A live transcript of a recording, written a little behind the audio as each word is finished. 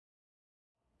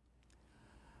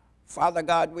Father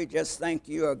God, we just thank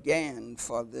you again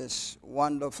for this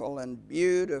wonderful and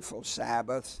beautiful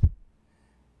Sabbath.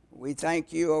 We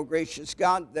thank you, oh gracious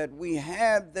God, that we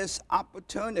have this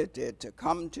opportunity to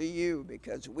come to you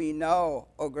because we know,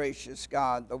 oh gracious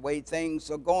God, the way things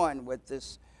are going with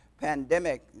this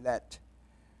pandemic, that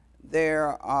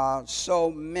there are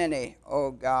so many,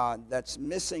 oh God, that's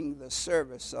missing the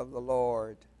service of the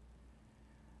Lord.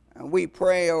 And we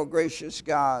pray, oh gracious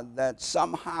God, that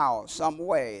somehow, some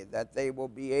way, that they will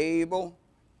be able,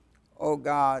 oh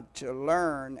God, to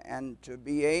learn and to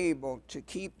be able to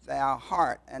keep their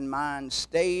heart and mind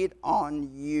stayed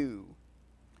on you.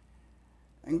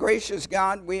 And gracious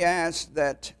God, we ask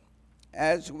that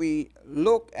as we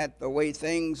look at the way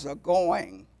things are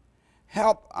going,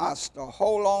 help us to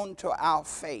hold on to our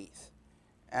faith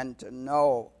and to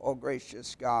know, oh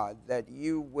gracious God, that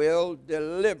you will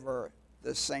deliver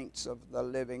the saints of the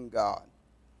living God.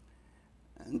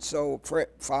 And so,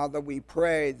 Father, we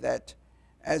pray that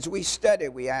as we study,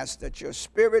 we ask that your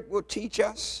Spirit will teach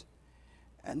us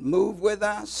and move with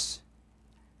us.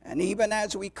 And even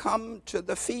as we come to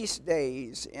the feast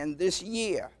days in this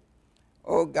year,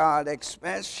 oh God,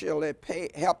 especially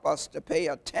help us to pay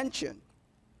attention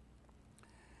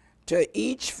to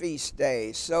each feast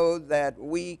day so that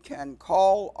we can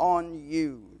call on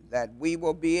you, that we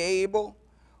will be able,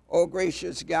 oh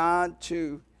gracious God,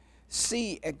 to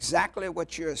see exactly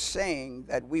what you're saying,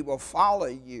 that we will follow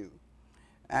you.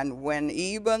 And when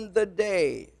even the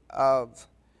day of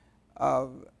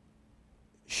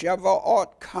Shavuot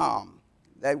come,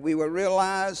 that we will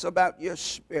realize about your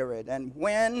Spirit. And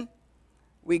when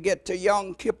we get to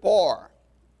Yom Kippur,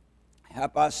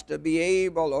 help us to be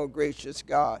able, oh gracious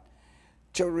God,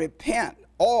 to repent,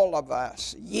 all of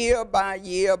us, year by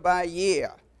year by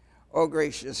year, oh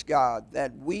gracious God,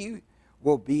 that we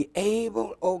will be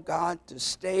able, oh God, to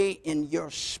stay in your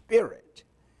Spirit.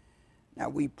 Now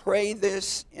we pray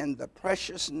this in the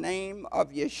precious name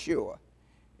of Yeshua.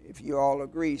 If you all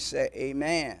agree, say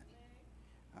amen.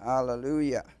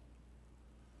 Hallelujah.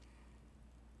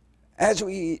 As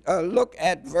we look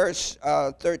at verse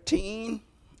 13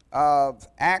 of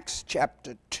Acts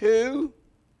chapter 2,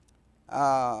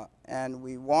 and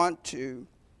we want to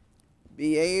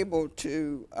be able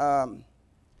to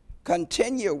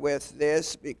continue with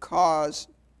this because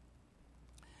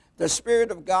the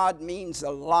Spirit of God means a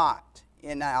lot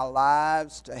in our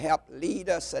lives to help lead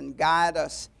us and guide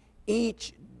us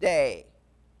each day.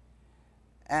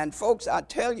 And folks, I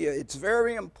tell you, it's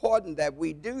very important that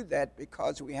we do that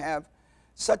because we have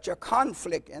such a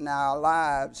conflict in our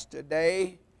lives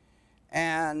today.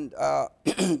 And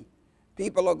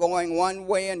people are going one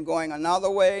way and going another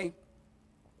way.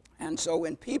 And so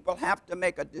when people have to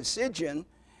make a decision,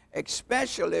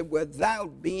 especially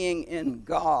without being in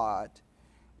God,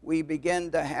 we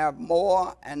begin to have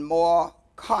more and more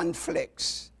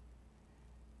conflicts.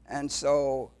 And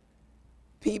so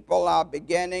people are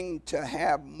beginning to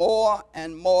have more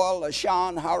and more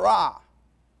Lashon Hara.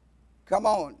 Come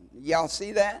on, y'all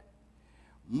see that?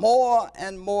 More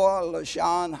and more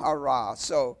Lashon Hara.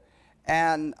 So,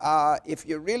 and if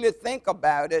you really think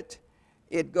about it,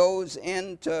 it goes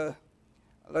into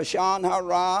Lashon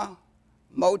Hara,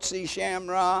 Motzi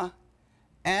Shamra,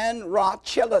 and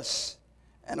Rachilis.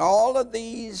 And all of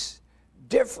these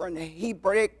different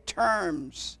Hebraic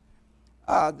terms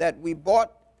that we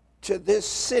brought to this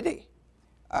city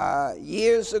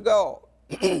years ago.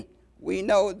 We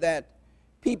know that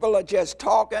people are just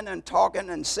talking and talking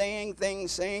and saying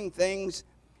things,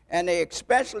 and they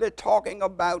especially talking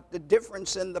about the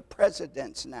difference in the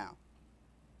presidents now.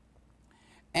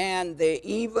 And they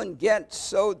even get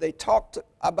so they talk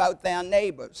about their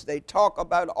neighbors. They talk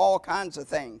about all kinds of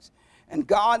things. And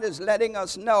God is letting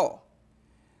us know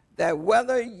that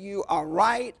whether you are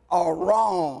right or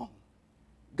wrong,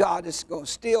 God is going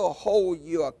to still hold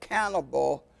you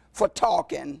accountable for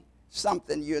talking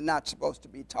something you're not supposed to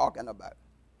be talking about.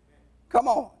 Come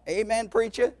on. Amen,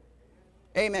 preacher?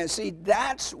 Amen. See,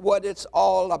 that's what it's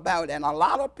all about. And a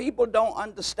lot of people don't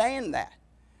understand that.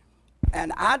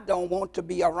 And I don't want to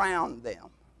be around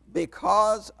them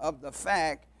because of the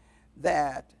fact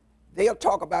that they'll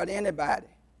talk about anybody.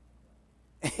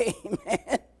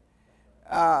 Amen.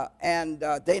 And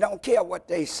they don't care what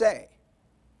they say.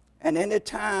 And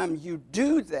anytime you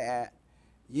do that,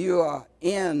 you are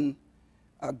in,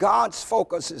 God's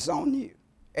focus is on you.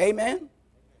 Amen.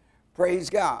 Praise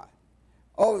God.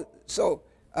 Oh, so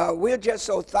we're just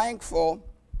so thankful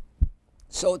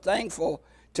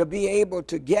to be able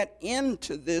to get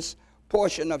into this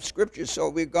portion of Scripture. So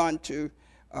we're going to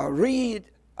read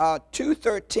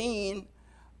 2:13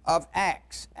 of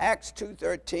Acts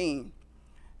 2:13.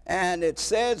 And it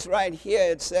says right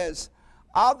here, it says,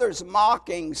 others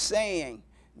mocking, saying,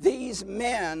 these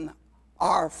men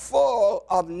are full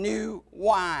of new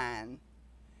wine.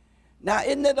 Now,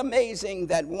 isn't it amazing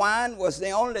that wine was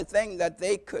the only thing that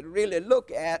they could really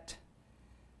look at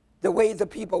the way the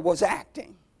people was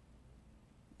acting?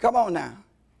 Come on now.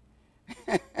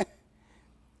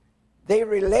 They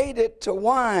related to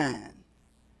wine.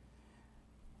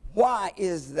 Why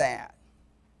is that?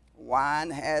 Wine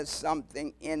has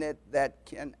something in it that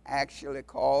can actually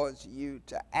cause you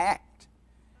to act.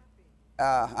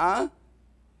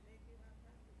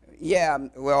 Yeah,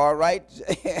 well, all right.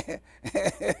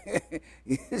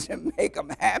 You should make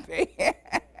them happy.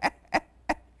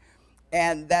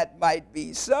 And that might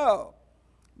be so.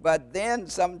 But then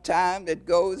sometimes it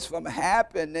goes from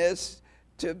happiness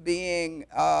to being,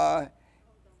 out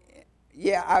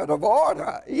of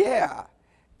order. Yeah.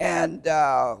 And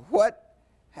what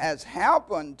has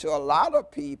happened to a lot of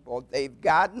people, they've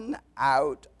gotten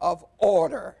out of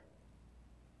order.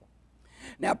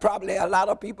 Now, probably a lot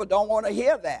of people don't want to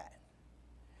hear that.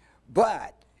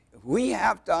 But we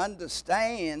have to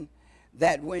understand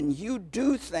that when you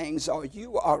do things or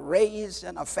you are raised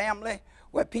in a family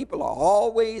where people are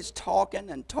always talking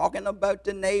and talking about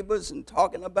the neighbors and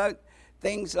talking about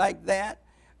things like that,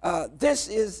 this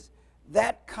is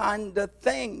that kind of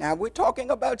thing. Now, we're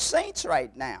talking about saints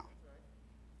right now.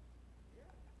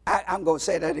 I'm going to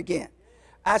say that again.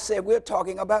 I said we're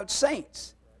talking about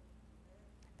saints.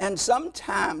 And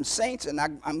sometimes saints, and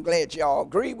I'm glad y'all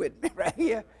agree with me right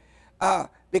here,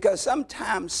 because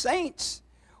sometimes saints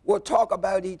will talk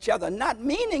about each other, not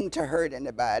meaning to hurt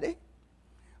anybody,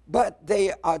 but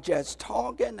they are just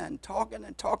talking and talking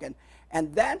and talking.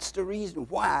 And that's the reason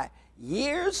why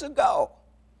years ago,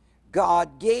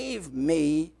 God gave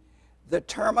me the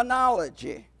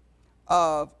terminology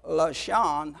of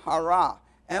Lashon Hara.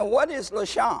 And what is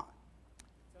Lashon?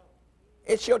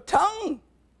 It's your tongue.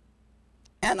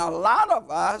 And a lot of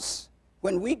us,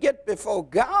 when we get before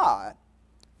God,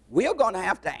 we're going to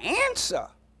have to answer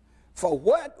for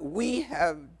what we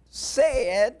have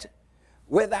said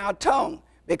with our tongue.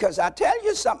 Because I tell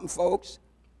you something, folks,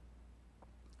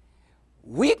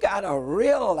 we got to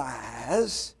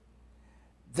realize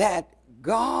that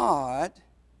God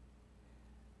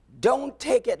don't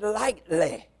take it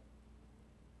lightly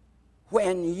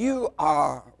when you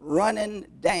are running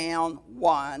down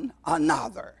one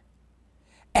another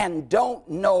and don't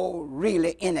know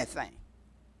really anything.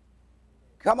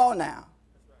 Come on now.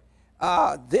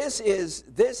 This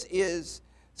is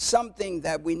something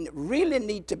that we really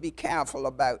need to be careful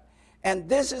about. And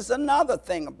this is another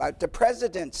thing about the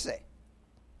presidency.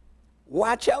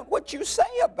 Watch out what you say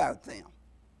about them.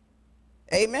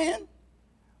 Amen?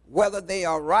 Whether they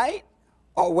are right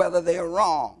or whether they are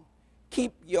wrong,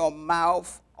 keep your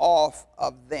mouth off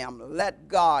of them. Let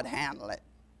God handle it.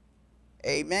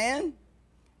 Amen?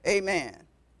 Amen.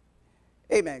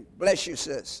 Amen. Bless you,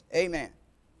 sis. Amen.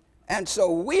 And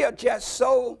so we are just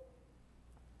so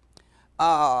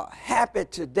happy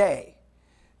today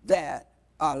that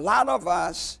a lot of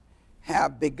us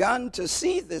have begun to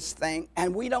see this thing,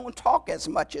 and we don't talk as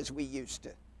much as we used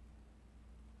to.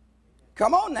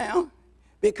 Come on now,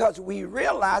 because we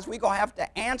realize we're going to have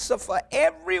to answer for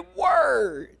every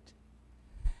word.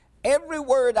 Every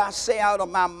word I say out of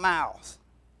my mouth,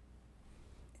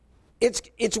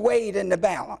 it's weighed in the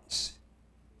balance.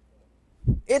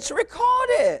 It's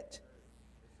recorded.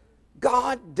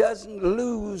 God doesn't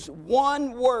lose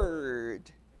one word.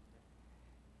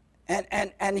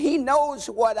 And he knows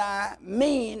what I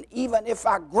mean even if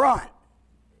I grunt.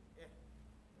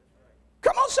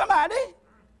 Come on, somebody.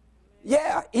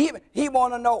 Yeah, he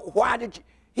want to know why did you,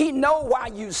 he know why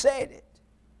you said it.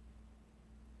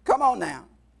 Come on now.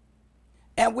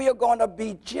 And we are going to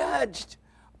be judged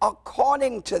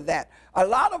according to that. A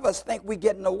lot of us think we're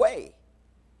getting away.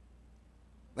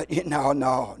 But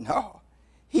no.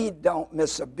 He don't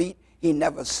miss a beat. He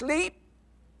never sleep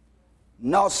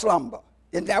nor slumber.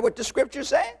 Isn't that what the scripture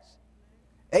says?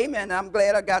 Amen. I'm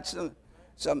glad I got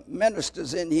some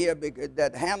ministers in here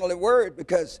that handle the word,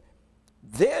 because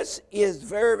this is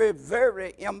very,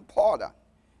 very important.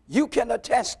 You can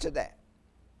attest to that.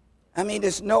 I mean,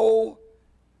 there's no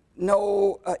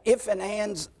ifs and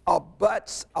ands or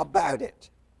buts about it.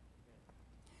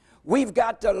 We've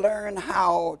got to learn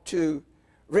how to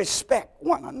respect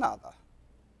one another.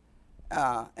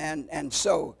 And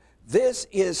so this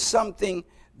is something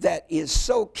that is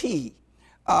so key.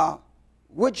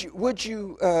 Would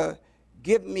you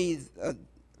give me,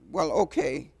 well,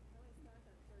 okay,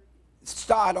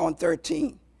 start on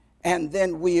 13, and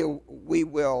then we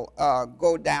will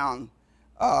go down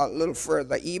a little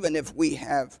further, even if we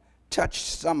have touch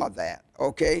some of that,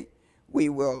 okay? We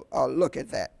will look at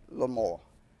that a little more.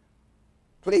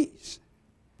 Please.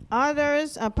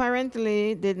 Others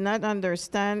apparently did not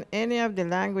understand any of the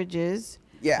languages,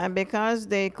 Yeah. and because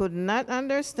they could not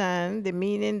understand the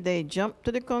meaning, they jumped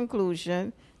to the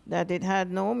conclusion that it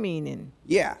had no meaning.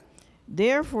 Yeah.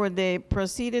 Therefore, they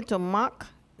proceeded to mock,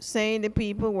 saying the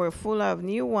people were full of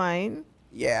new wine,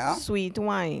 Yeah. sweet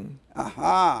wine.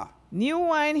 Uh-huh. New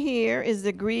wine here is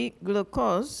the Greek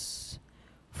glucose,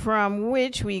 from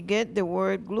which we get the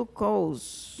word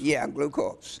glucose, Yeah,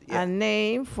 glucose. Yeah. a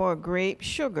name for grape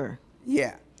sugar.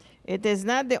 Yeah. It is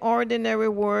not the ordinary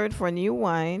word for new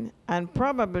wine, and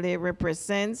probably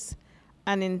represents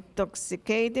an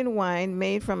intoxicating wine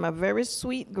made from a very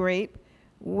sweet grape,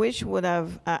 which would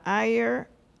have a higher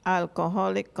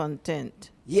alcoholic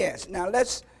content. Yes. Now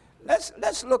let's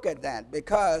look at that,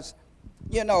 because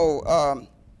you know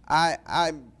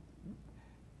I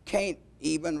can't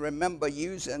even remember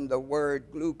using the word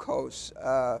glucose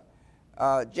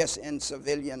just in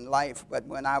civilian life, but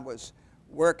when I was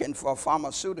working for a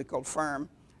pharmaceutical firm,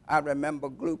 I remember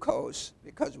glucose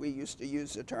because we used to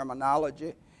use the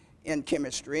terminology in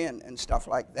chemistry and stuff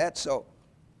like that. So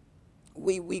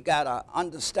we got to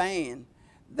understand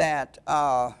that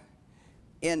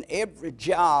in every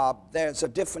job there's a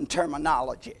different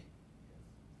terminology.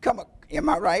 Come on, am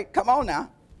I right? Come on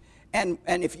now. And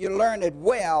if you learn it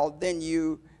well, then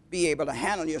you be able to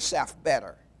handle yourself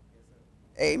better.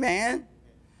 Amen?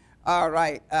 All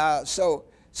right. So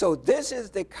this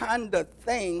is the kind of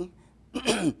thing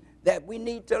that we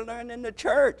need to learn in the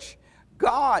church.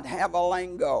 God have a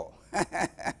lingo.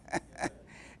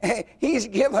 He's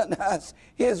given us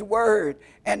his word.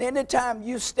 And anytime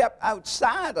you step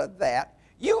outside of that,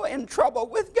 you're in trouble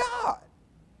with God.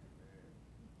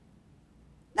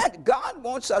 Now, God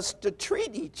wants us to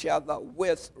treat each other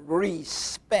with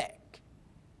respect.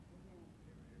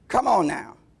 Come on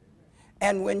now.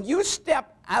 And when you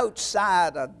step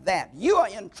outside of that, you are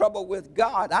in trouble with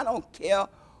God. I don't care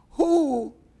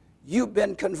who you've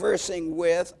been conversing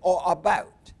with or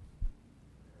about.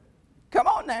 Come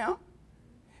on now.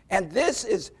 And this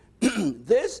is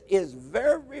this is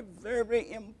very,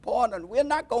 very important. We're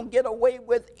not going to get away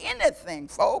with anything,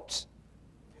 folks.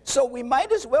 So we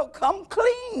might as well come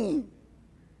clean.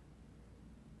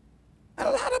 And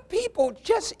a lot of people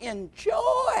just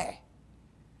enjoy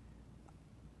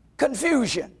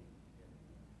confusion.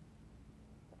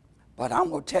 But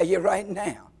I'm going to tell you right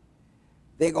now,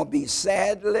 they're going to be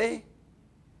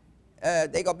they're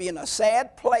going to be in a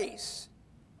sad place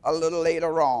a little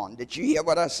later on. Did you hear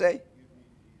what I say?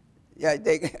 Yeah,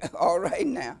 all right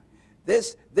now.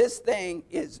 This thing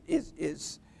is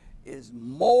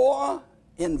more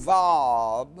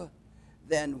involved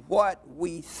than what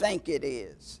we think it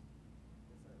is.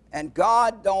 And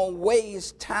God don't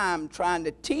waste time trying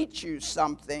to teach you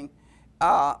something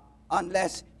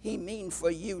unless he means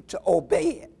for you to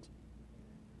obey it.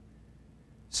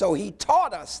 So he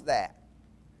taught us that.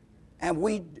 And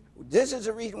this is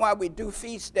the reason why we do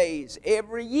feast days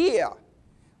every year.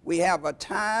 We have a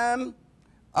time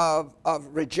of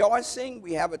rejoicing.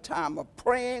 We have a time of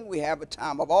praying. We have a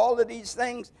time of all of these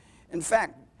things. In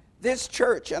fact, this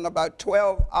church and about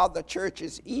 12 other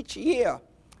churches each year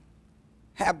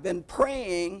have been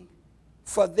praying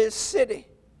for this city.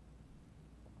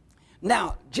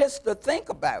 Now, just to think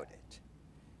about it.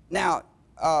 Now,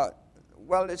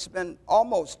 well, it's been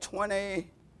almost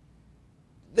 20,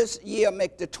 this year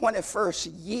make the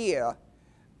 21st year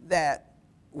that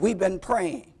we've been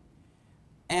praying.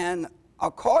 And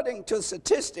according to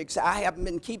statistics, I haven't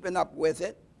been keeping up with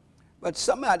it, but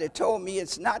somebody told me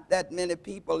it's not that many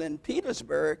people in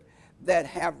Petersburg that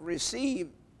have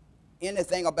received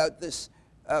anything about this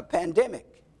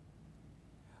pandemic.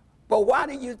 But why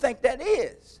do you think that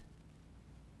is?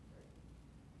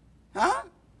 Huh?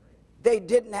 They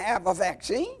didn't have a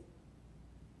vaccine.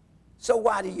 So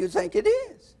why do you think it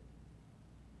is?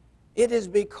 It is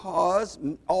because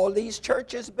all these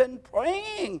churches have been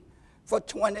praying for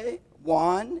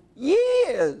 21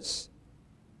 years.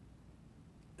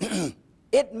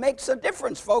 It makes a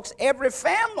difference, folks. Every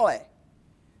family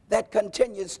that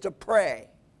continues to pray,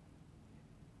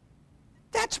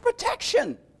 that's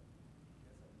protection.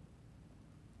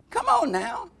 Come on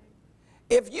now.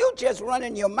 If you just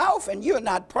running your mouth and you're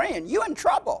not praying, you're in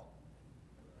trouble.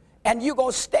 And you're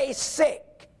going to stay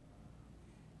sick.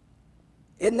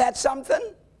 Isn't that something?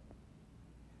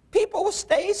 People will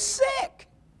stay sick.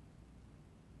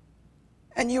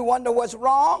 And you wonder what's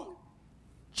wrong?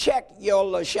 Check your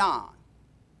Lashon.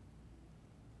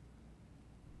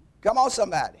 Come on,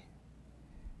 somebody.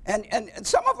 And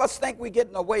some of us think we're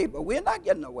getting away, but we're not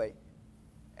getting away.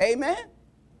 Amen?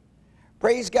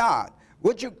 Praise God.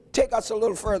 Would you take us a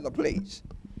little further, please?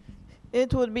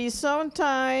 It would be some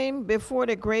time before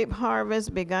the grape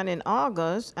harvest began in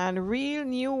August, and real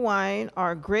new wine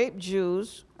or grape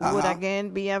juice would again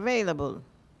be available.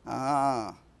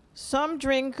 Some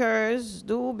drinkers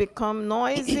do become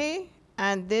noisy,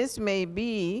 and this may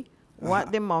be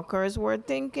what the mockers were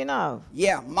thinking of.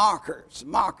 Yeah, mockers,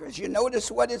 mockers. You notice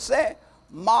what it said?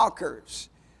 Mockers.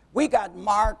 We got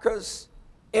markers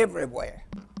everywhere.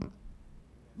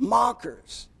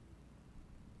 Mockers,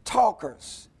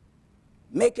 talkers,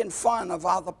 making fun of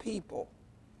other people,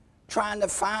 trying to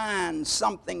find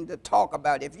something to talk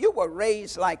about. If you were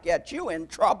raised like that, you're in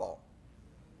trouble.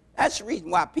 That's the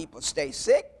reason why people stay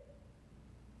sick.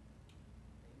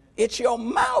 It's your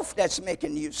mouth that's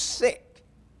making you sick.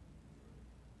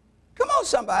 Come on,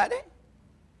 somebody.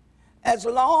 As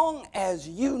long as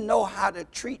you know how to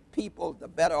treat people, the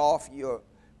better off you'll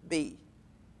be.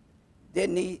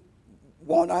 Didn't he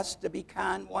want us to be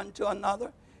kind one to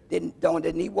another?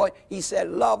 Didn't he want? He said,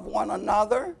 love one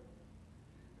another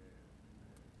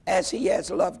as he has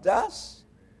loved us.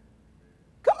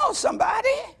 Come on, somebody.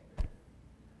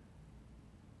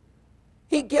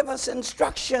 He give us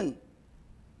instruction.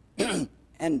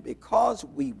 And because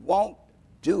we won't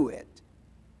do it,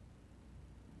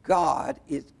 God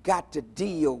has got to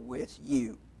deal with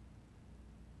you.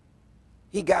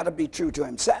 He got to be true to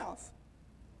himself.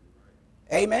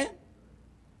 Amen?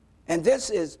 And this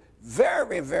is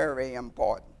very, very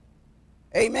important.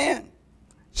 Amen?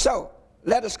 So,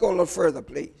 let us go a little further,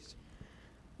 please.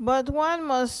 But one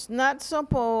must not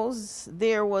suppose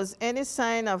there was any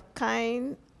sign of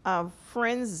kind of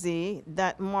frenzy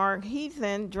that marked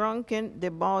heathen drunken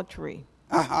debauchery.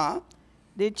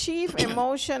 The chief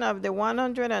emotion of the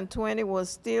 120 was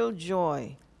still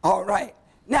joy. All right.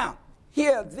 Now,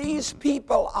 here these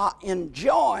people are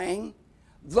enjoying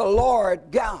the Lord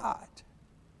God.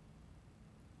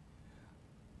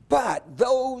 But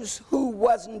those who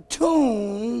wasn't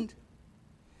tuned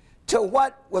to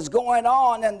what was going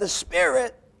on in the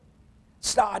spirit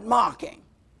started mocking.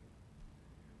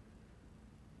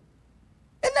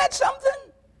 Isn't that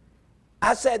something?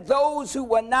 I said those who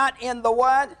were not in the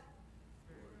what?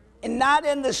 And not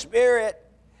in the spirit,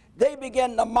 they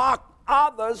began to mock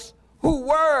others who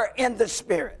were in the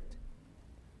spirit.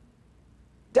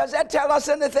 Does that tell us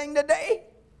anything today?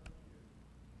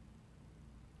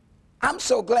 I'm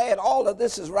so glad all of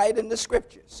this is right in the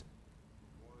scriptures.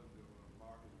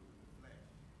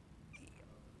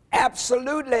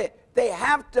 Absolutely, they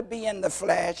have to be in the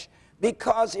flesh,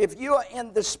 because if you're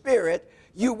in the spirit,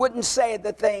 you wouldn't say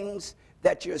the things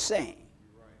that you're saying.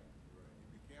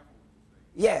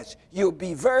 Yes, you'll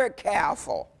be very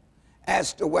careful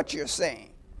as to what you're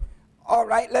saying. All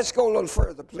right, let's go a little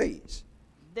further, please.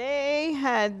 They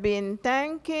had been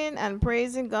thanking and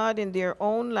praising God in their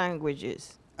own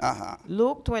languages.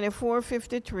 Luke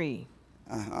 24:53.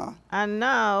 And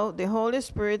now the Holy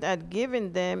Spirit had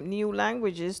given them new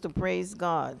languages to praise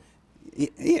God.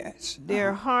 Yes.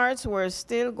 Their hearts were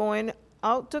still going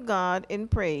out to God in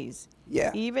praise. Yeah.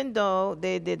 Even though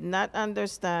they did not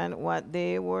understand what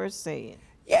they were saying.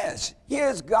 Yes.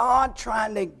 Here's God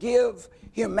trying to give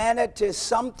humanity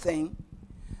something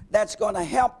that's going to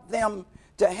help them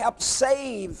to help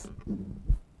save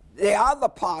the other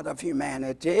part of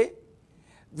humanity,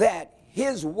 that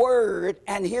his word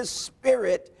and his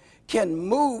spirit can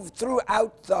move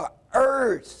throughout the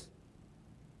earth.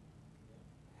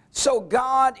 So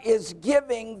God is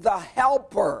giving the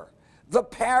helper, the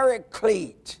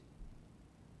paraclete,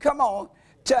 come on,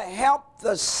 to help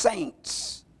the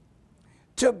saints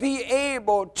to be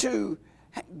able to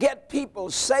get people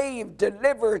saved,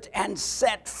 delivered, and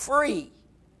set free.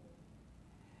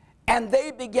 And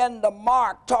they begin to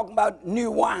mock, talking about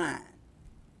new wine.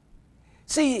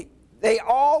 See, they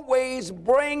always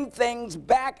bring things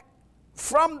back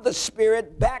from the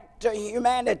spirit back to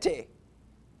humanity.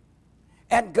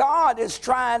 And God is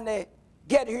trying to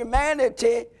get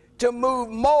humanity to move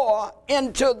more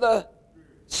into the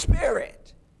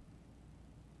spirit.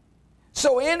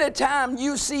 So anytime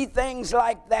you see things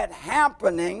like that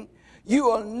happening, you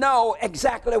will know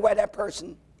exactly where that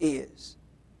person is.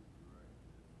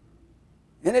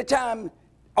 Anytime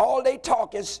all they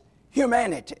talk is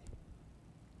humanity.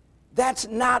 That's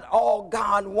not all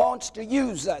God wants to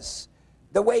use us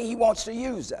the way he wants to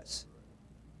use us.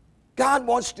 God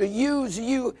wants to use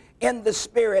you in the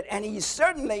spirit, and he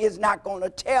certainly is not going to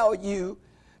tell you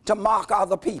to mock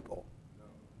other people.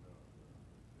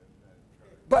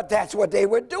 But that's what they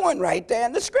were doing right there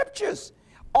in the scriptures.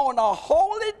 On a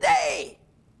holy day,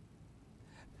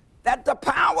 that the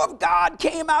power of God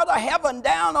came out of heaven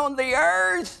down on the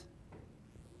earth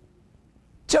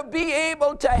to be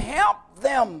able to help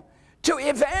them to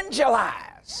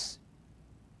evangelize.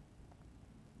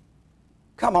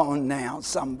 Come on now,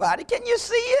 somebody. Can you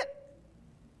see it?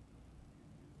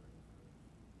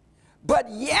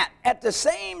 But yet, at the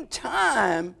same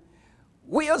time,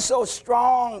 we are so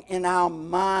strong in our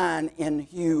mind in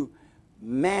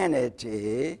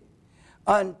humanity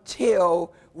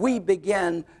until we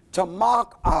begin to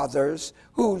mock others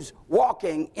who's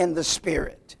walking in the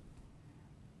Spirit.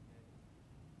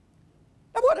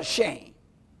 Now, what a shame.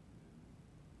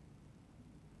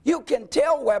 You can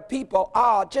tell where people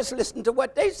are, just listen to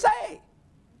what they say.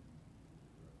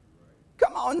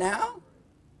 Come on now.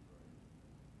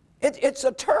 It's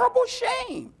a terrible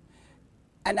shame.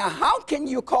 And now, how can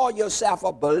you call yourself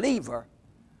a believer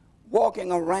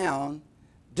walking around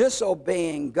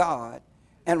disobeying God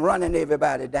and running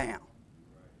everybody down?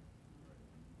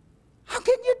 How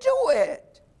can you do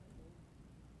it?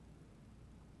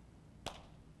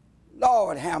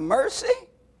 Lord, have mercy.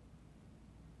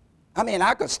 I mean,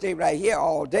 I could stay right here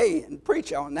all day and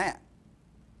preach on that.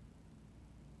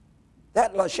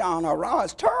 That Lashon Hara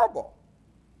is terrible.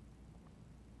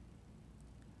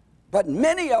 But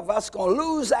many of us going to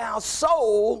lose our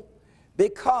soul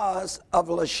because of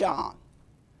Lashon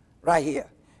right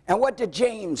here. And what did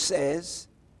James says?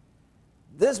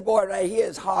 This boy right here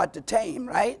is hard to tame,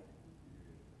 right?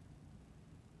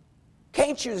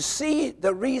 Can't you see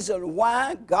the reason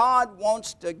why God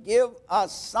wants to give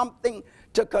us something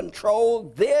to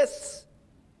control this?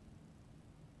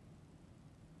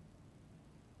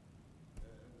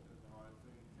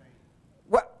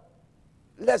 Well,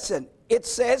 listen, it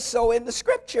says so in the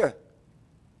scripture.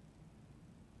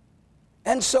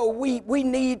 And so we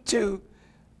need to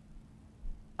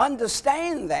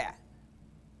understand that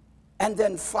and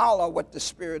then follow what the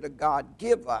Spirit of God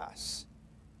give us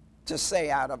to say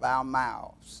out of our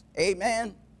mouths.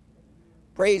 Amen.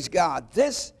 Praise God.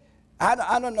 This,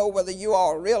 I don't know whether you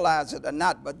all realize it or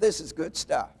not, but this is good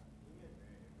stuff.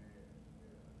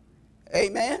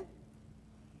 Amen.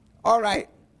 All right.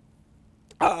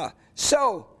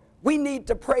 So we need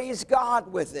to praise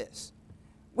God with this.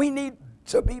 We need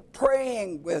to be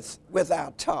praying with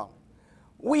our tongue.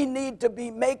 We need to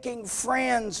be making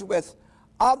friends with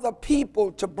other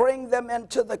people to bring them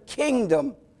into the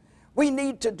kingdom. We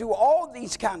need to do all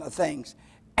these kind of things.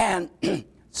 And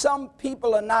some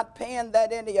people are not paying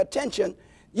that any attention.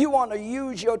 You want to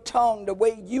use your tongue the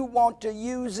way you want to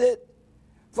use it.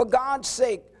 For God's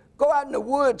sake, go out in the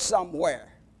woods somewhere.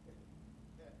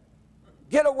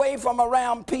 Get away from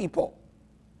around people.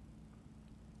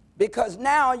 Because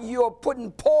now you're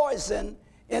putting poison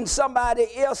in somebody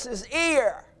else's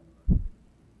ear.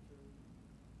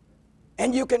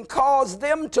 And you can cause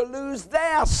them to lose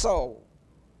their soul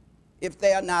if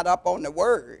they are not up on the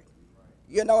word.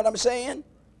 You know what I'm saying?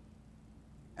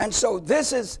 And so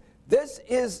this is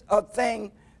a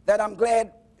thing that I'm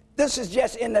glad, this is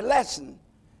just in the lesson.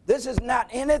 This is not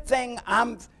anything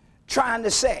I'm trying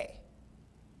to say.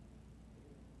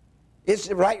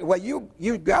 It's right, well,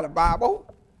 you got a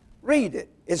Bible, read it.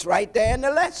 It's right there in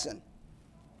the lesson.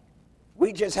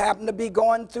 We just happen to be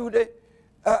going through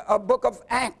a book of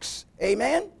Acts.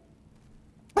 Amen?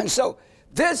 And so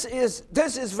this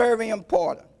is very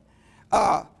important.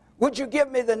 Would you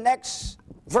give me the next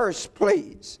verse,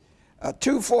 please?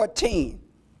 2:14.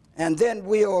 And then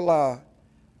we'll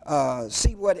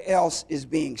see what else is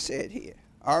being said here.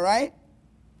 All right?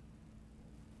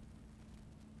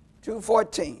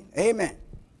 2:14. Amen.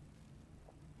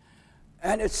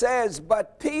 And it says,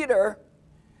 but Peter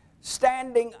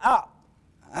standing up.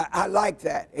 I like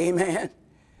that. Amen.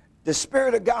 The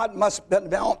Spirit of God must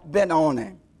have been on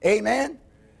him. Amen.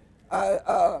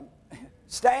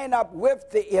 Stand up with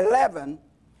the 11.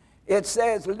 It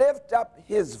says, lift up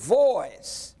his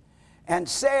voice and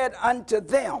said unto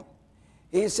them,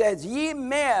 he says, ye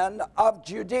men of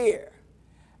Judea,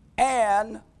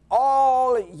 and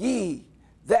all ye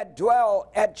that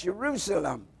dwell at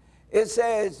Jerusalem, it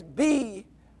says, be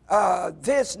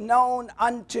this known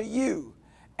unto you,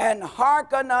 and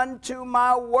hearken unto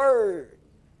my words.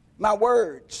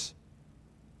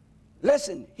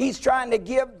 Listen, he's trying to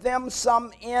give them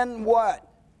some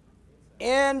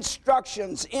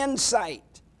instructions,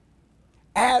 insight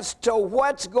as to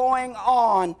what's going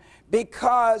on,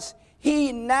 because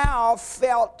he now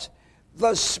felt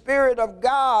the Spirit of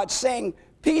God saying,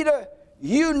 Peter,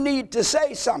 you need to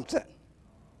say something.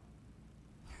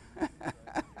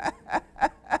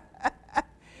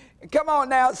 Come on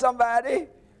now, somebody.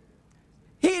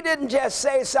 He didn't just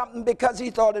say something because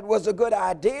he thought it was a good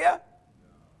idea.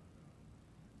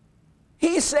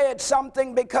 He said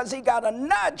something because he got a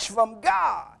nudge from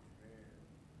God.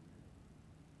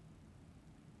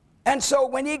 And so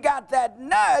when he got that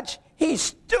nudge, he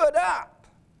stood up.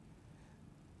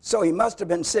 So he must have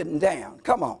been sitting down.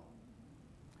 Come on.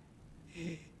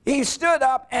 He stood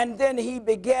up, and then he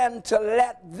began to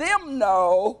let them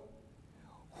know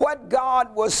what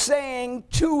God was saying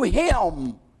to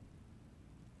him,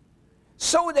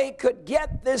 so they could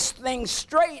get this thing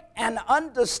straight and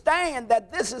understand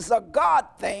that this is a God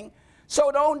thing.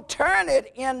 So don't turn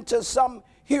it into some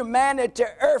humanity,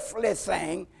 earthly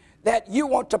thing that you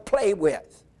want to play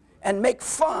with and make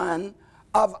fun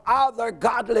of other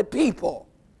godly people.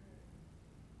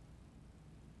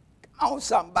 Come on,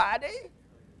 somebody.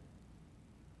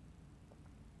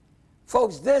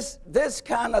 Folks, this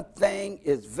kind of thing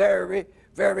is very,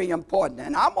 very important.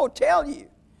 And I'm going to tell you,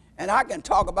 and I can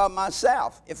talk about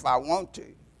myself if I want to.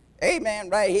 Amen,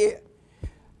 right here.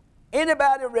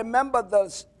 Anybody remember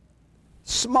those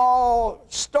small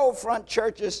storefront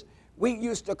churches? We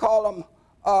used to call them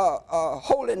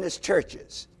holiness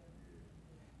churches.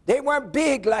 They weren't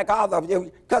big like others,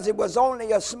 because it was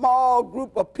only a small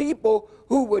group of people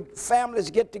who would, families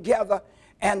get together,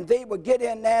 and they would get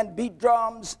in there and beat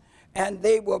drums, and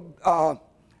they would call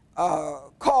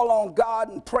on God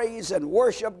and praise and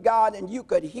worship God, and you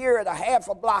could hear it a half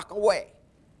a block away.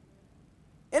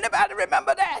 Anybody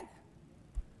remember that?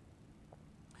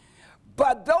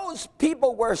 But those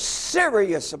people were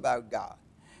serious about God.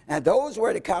 And those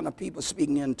were the kind of people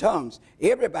speaking in tongues.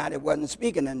 Everybody wasn't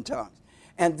speaking in tongues.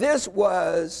 And this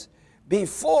was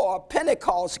before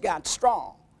Pentecost got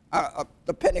strong,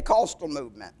 the Pentecostal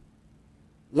movement,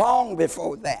 long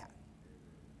before that.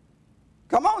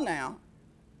 Come on now.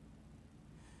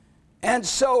 And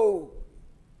so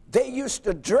they used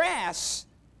to dress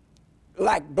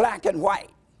like black and white.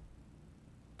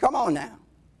 Come on now.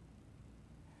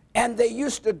 And they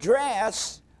used to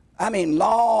dress,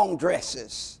 long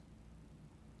dresses.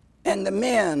 And the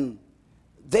men,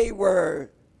 they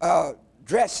were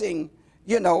dressing,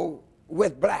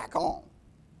 with black on.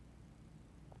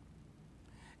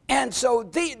 And so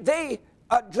they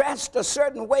dressed a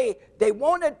certain way. They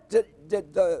wanted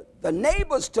the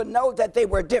neighbors to know that they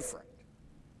were different.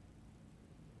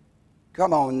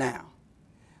 Come on now.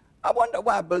 I wonder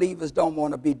why believers don't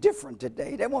want to be different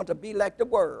today. They want to be like the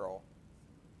world.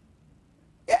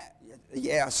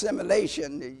 Yeah,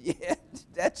 assimilation, yeah,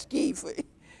 that's key for you.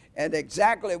 And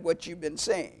exactly what you've been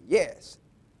saying, yes.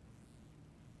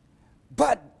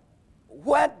 But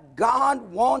what God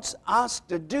wants us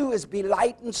to do is be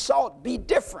light and salt, be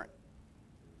different.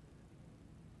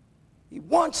 He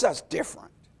wants us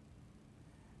different.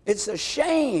 It's a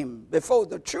shame before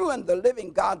the true and the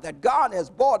living God that God has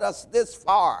brought us this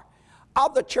far.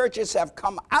 Other churches have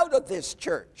come out of this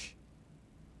church.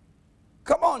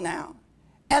 Come on now.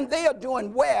 And they are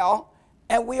doing well,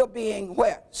 and we are being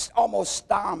almost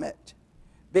starved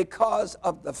because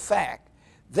of the fact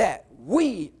that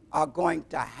we are going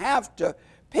to have to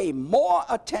pay more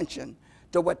attention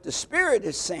to what the Spirit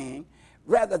is saying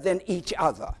rather than each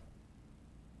other.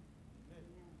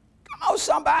 Come on,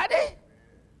 somebody.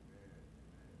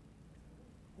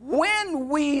 When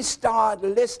we start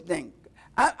listening,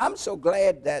 I'm so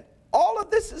glad that all of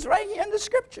this is right here in the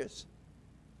Scriptures.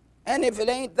 And if it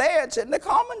ain't there, it's in the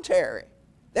commentary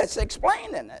that's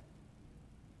explaining it.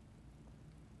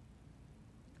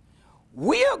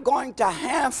 We are going to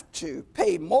have to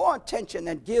pay more attention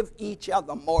and give each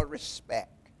other more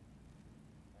respect.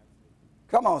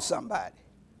 Come on, somebody.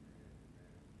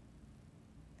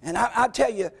 And I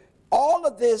tell you, all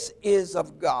of this is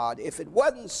of God. If it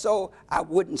wasn't so, I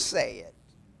wouldn't say it.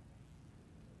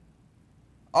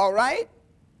 All right?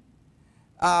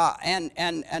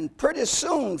 And pretty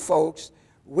soon, folks,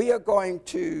 we are going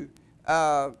to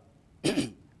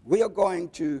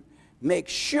make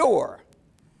sure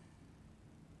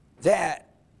that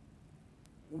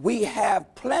we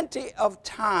have plenty of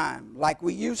time, like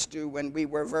we used to when we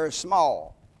were very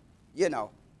small,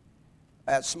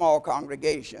 a small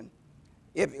congregation.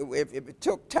 If it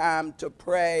took time to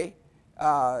pray,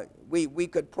 we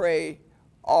could pray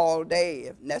all day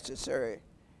if necessary.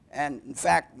 And in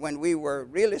fact, when we were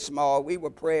really small, we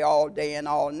would pray all day and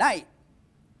all night.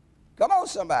 Come on,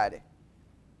 somebody.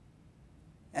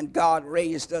 And God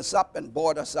raised us up and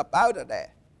brought us up out of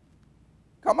that.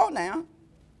 Come on now.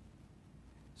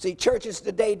 See, churches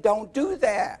today don't do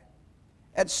that.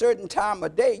 At a certain time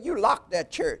of day, you lock that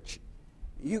church.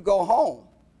 You go home.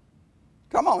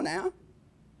 Come on now.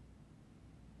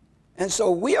 And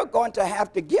so we are going to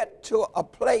have to get to a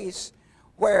place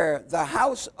where the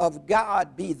house of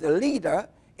God be the leader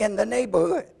in the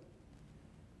neighborhood.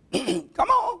 Come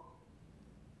on.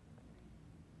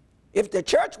 If the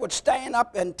church would stand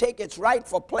up and take its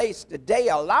rightful place today,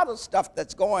 a lot of stuff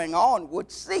that's going on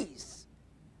would cease.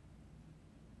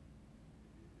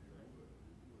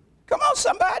 Come on,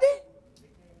 somebody.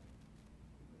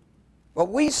 But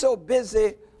we so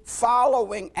busy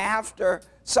following after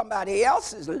somebody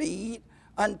else's lead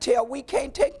until we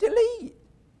can't take the lead.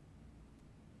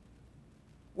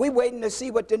 We waiting to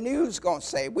see what the news going to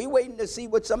say. We waiting to see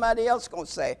what somebody else going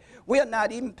to say. We're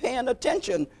not even paying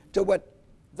attention to what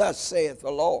thus saith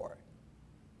the Lord.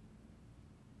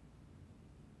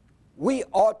 We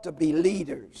ought to be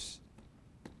leaders.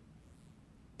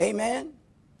 Amen?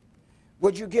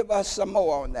 Would you give us some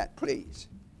more on that, please?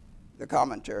 The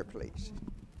commentary, please.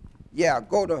 Yeah,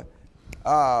 go to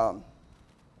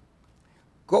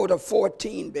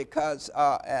 14 because,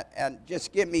 and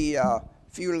just give me a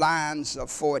few lines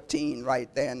of 14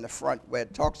 right there in the front where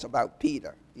it talks about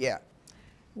Peter. Yeah.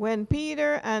 When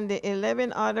Peter and the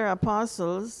 11 other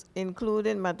apostles,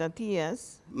 including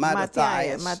Matthias,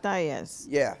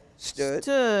 yeah,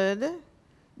 stood,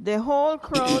 the whole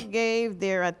crowd gave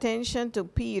their attention to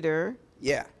Peter.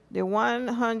 Yeah. The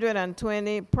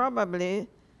 120 probably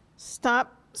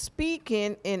stopped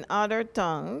speaking in other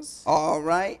tongues. All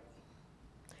right.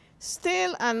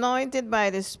 Still anointed by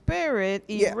the Spirit,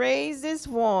 he raised his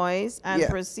voice and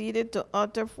proceeded to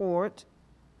utter forth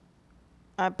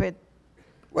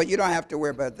well, you don't have to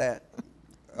worry about that.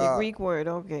 The Greek word,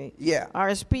 okay. Yeah.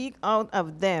 Or speak out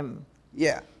of them.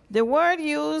 Yeah. The word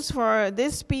used for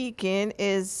this speaking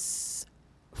is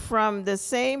from the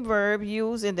same verb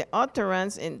used in the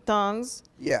utterance in tongues.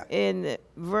 Yeah. In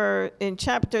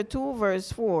chapter 2,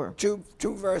 verse 4. 2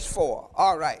 verse 4.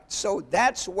 All right. So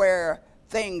that's where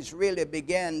things really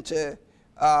began to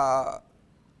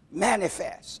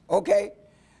manifest. Okay?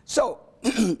 So,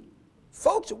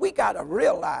 folks, we got to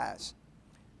realize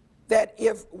that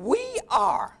if we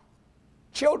are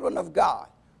children of God,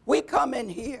 we come in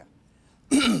here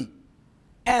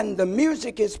and the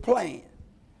music is playing.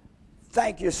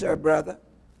 Thank you, sir, brother.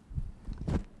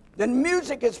 The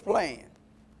music is playing.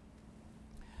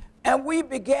 And we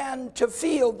began to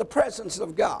feel the presence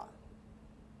of God.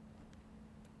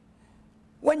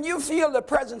 When you feel the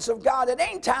presence of God, it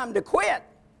ain't time to quit.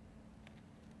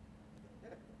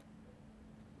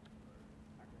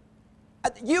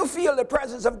 You feel the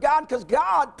presence of God because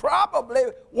God probably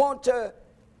wants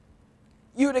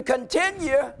you to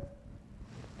continue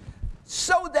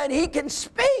so that he can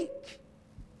speak.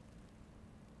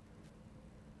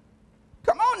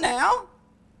 Come on now.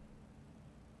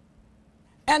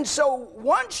 And so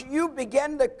once you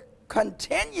begin to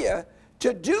continue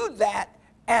to do that,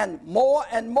 and more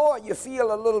you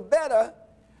feel a little better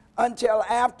until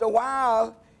after a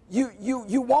while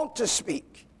you want to speak.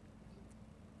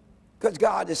 Because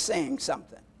God is saying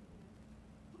something.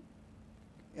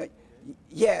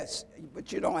 Yes,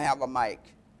 but you don't have a mic.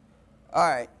 All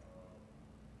right.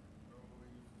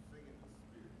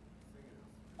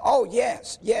 Oh,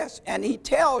 yes, yes. And he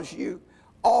tells you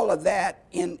all of that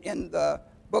in the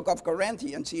book of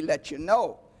Corinthians. He lets you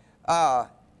know.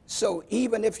 So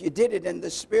even if you did it in the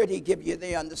Spirit, he give you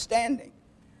the understanding.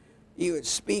 He was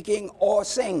speaking or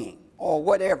singing or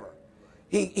whatever.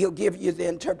 He'll give you the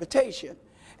interpretation.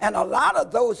 And a lot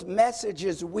of those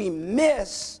messages we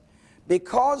miss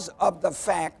because of the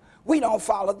fact we don't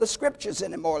follow the scriptures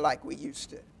anymore like we used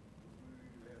to.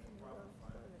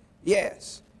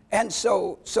 Yes. And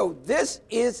so this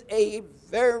is a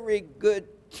very good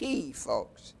key,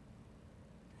 folks.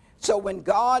 So when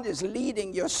God is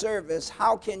leading your service,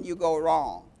 how can you go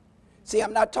wrong? See,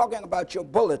 I'm not talking about your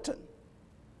bulletin.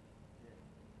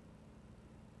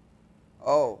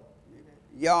 Oh,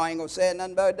 y'all ain't going to say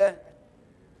nothing about that?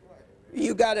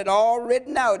 You got it all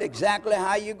written out exactly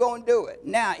how you're going to do it.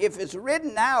 Now, if it's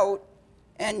written out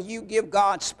and you give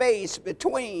God space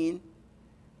between,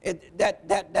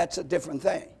 that's a different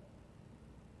thing.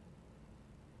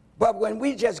 But when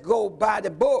we just go by the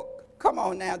book, come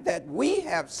on now, that we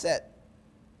have set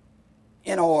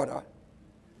in order,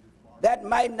 that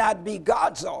might not be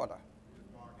God's order.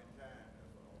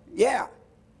 Yeah.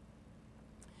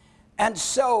 And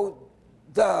so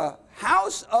the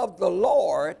house of the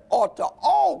Lord ought to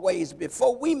always,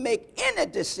 before we make any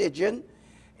decision,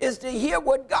 is to hear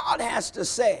what God has to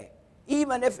say,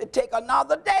 even if it take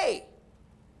another day.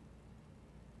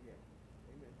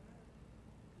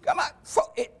 Come on.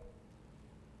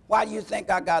 Why do you think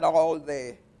I got all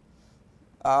the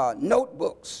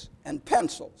notebooks and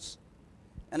pencils?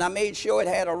 And I made sure it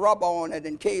had a rubber on it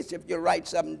in case if you write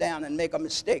something down and make a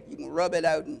mistake, you can rub it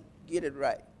out and get it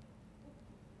right.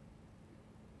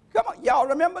 Come on, y'all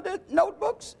remember the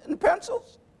notebooks and the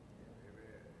pencils?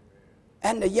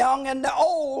 And the young and the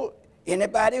old,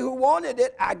 Anybody who wanted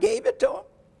it, I gave it to them.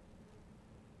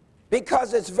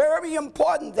 Because it's very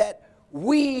important that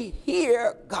we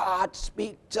hear God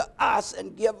speak to us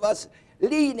and give us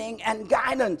leading and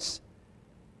guidance.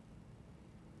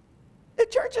 The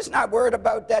church is not worried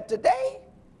about that today.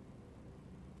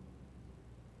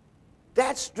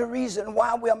 That's the reason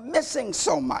why we're missing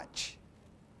so much.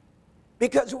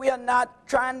 Because we are not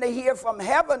trying to hear from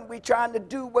heaven. We're trying to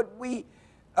do what we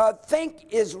think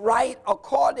is right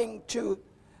according to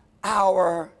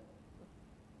our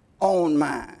own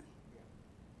mind.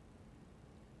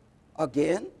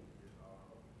 Again?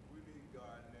 We need God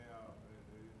now, and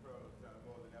He's probably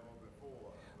more than ever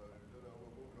before, but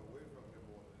we're moving away from Him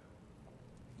more than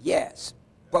ever. Yes,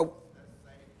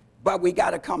 but we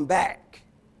got to come back.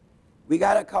 We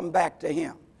got to come back to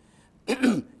Him.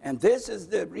 And this is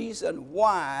the reason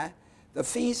why the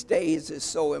feast days is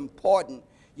so important.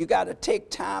 You got to take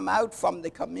time out from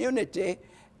the community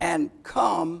and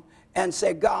come and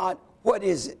say, God, what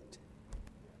is it?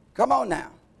 Come on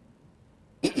now.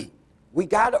 We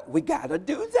gotta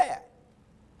do that.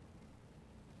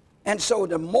 And so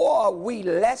the more we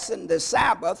lessen the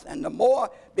Sabbath, and the more,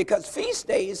 because feast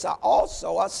days are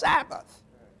also a Sabbath.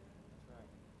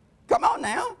 Come on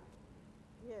now.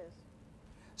 Yes.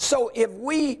 So if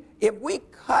we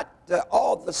cut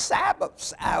all the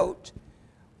Sabbaths out,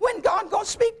 when God gonna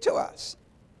speak to us?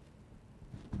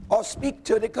 Or speak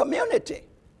to the community?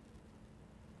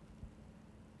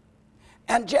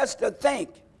 And just to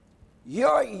think,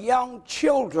 your young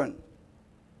children,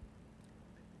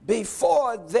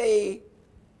 before they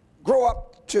grow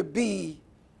up to be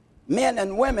men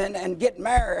and women and get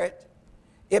married,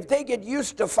 if they get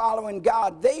used to following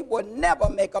God, they would never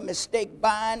make a mistake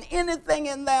buying anything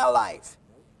in their life.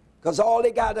 Because all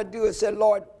they got to do is say,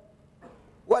 Lord,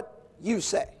 what you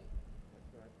say?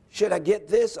 Should I get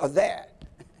this or that?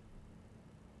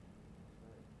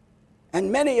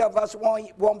 And many of us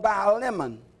won't buy a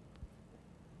lemon.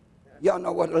 Y'all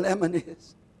know what a lemon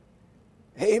is.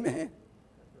 Amen.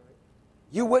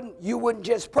 You wouldn't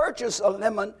just purchase a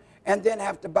lemon and then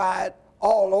have to buy it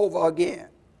all over again.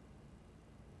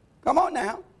 Come on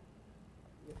now.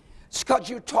 It's because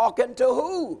you're talking to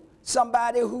who?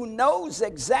 Somebody who knows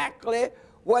exactly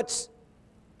whatever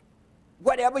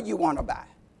you want to buy,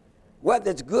 whether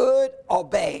it's good or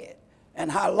bad,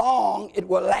 and how long it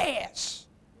will last.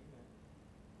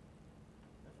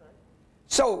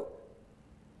 So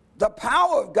the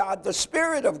power of God, the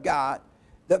Spirit of God,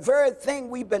 the very thing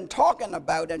we've been talking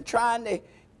about and trying to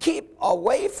keep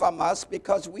away from us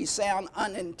because we sound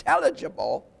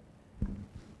unintelligible,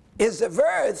 is the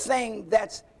very thing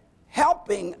that's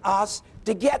helping us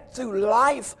to get through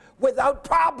life without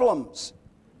problems.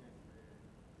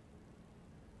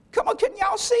 Come on, can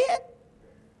y'all see it?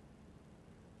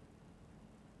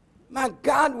 My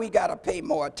God, we got to pay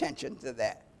more attention to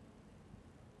that.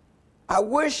 I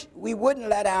wish we wouldn't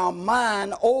let our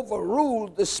mind overrule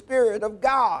the Spirit of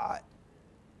God,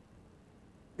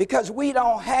 because we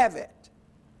don't have it.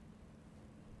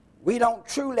 We don't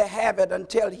truly have it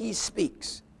until He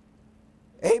speaks.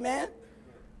 Amen?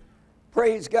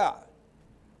 Praise God.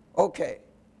 Okay.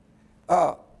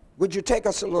 Would you take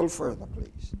us a little further,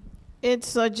 please? It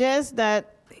suggests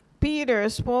that Peter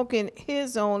spoke in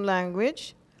his own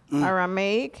language,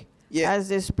 Aramaic, as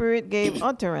the Spirit gave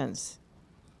utterance.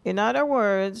 In other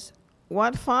words,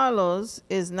 what follows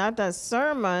is not a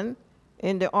sermon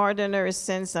in the ordinary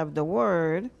sense of the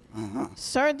word.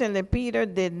 Certainly, Peter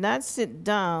did not sit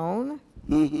down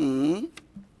and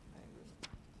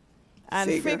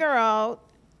figure out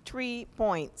 3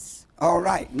 points. All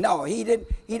right. No, he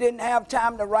didn't have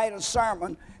time to write a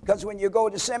sermon, because when you go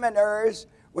to seminaries,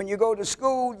 when you go to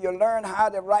school, you learn how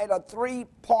to write a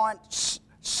 3-point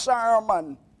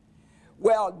sermon.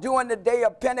 Well, during the day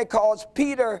of Pentecost,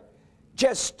 Peter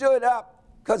just stood up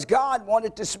because God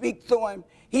wanted to speak through him.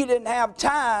 He didn't have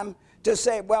time to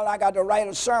say, well, I got to write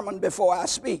a sermon before I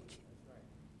speak.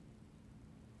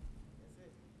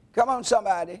 Come on,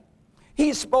 somebody.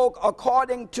 He spoke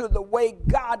according to the way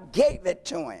God gave it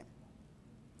to him.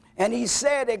 And he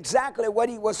said exactly what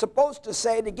he was supposed to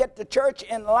say to get the church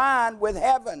in line with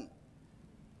heaven.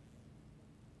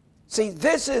 See,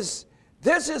 this is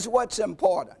what's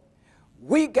important.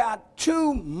 We got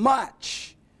too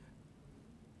much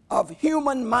of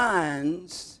human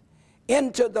minds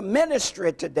into the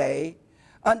ministry today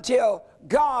until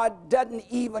God doesn't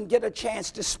even get a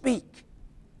chance to speak.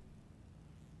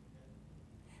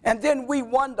 And then we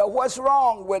wonder what's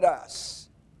wrong with us.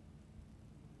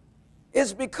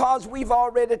 It's because we've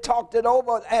already talked it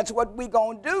over. That's what we're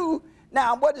going to do.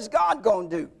 Now, what is God going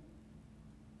to do?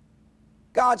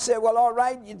 God said, well, all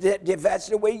right, if that's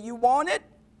the way you want it,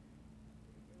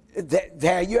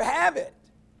 there you have it.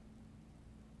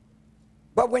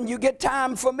 But when you get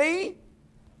time for me,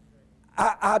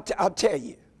 I'll tell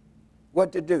you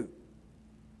what to do.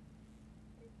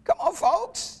 Come on,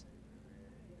 folks.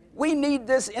 We need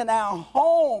this in our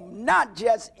home, not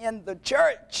just in the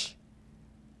church.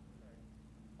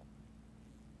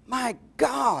 My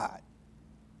God.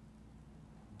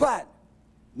 But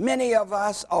many of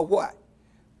us are what?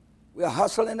 We're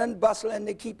hustling and bustling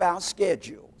to keep our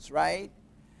schedules, right?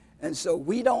 And so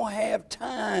we don't have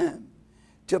time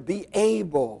to be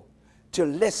able to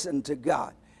listen to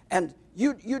God. And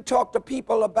you talk to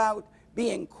people about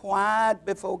being quiet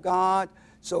before God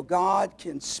so God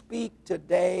can speak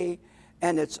today,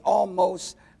 and it's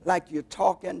almost like you're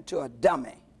talking to a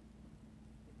dummy.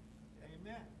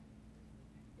 Amen.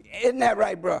 Isn't that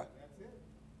right, bro? That's it.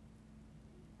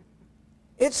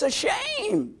 It's a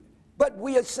shame, but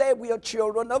we say we are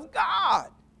children of God.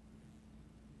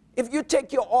 If you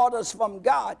take your orders from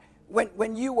God,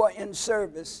 when you were in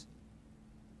service,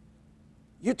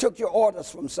 you took your orders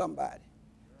from somebody.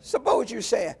 Suppose you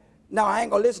say, no, I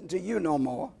ain't going to listen to you no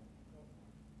more.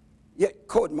 Yeah,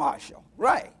 court martial,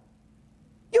 right.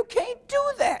 You can't do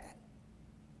that.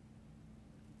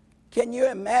 Can you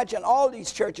imagine all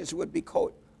these churches would be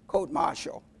court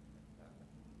martial?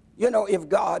 You know, if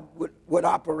God would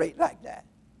operate like that.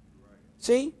 Right.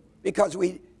 See? Because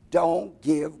we don't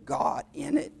give God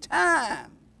any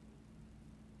time.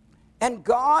 And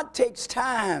God takes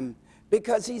time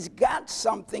because he's got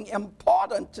something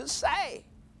important to say.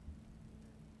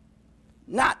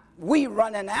 Not we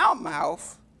running our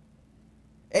mouth.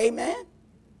 Amen?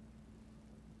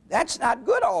 That's not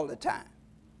good all the time.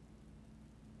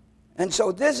 And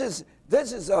so this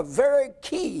is a very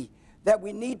key that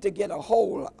we need to get a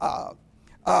hold of.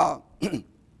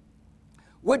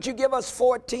 Would you give us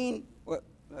 14? Well,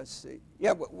 let's see.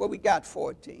 Yeah, well, we got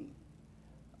 14.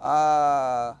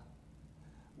 Well,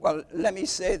 let me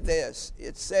say this.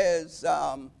 It says,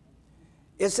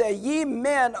 ye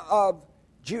men of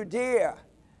Judea,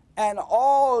 and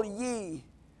all ye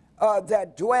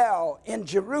that dwell in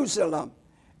Jerusalem.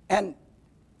 And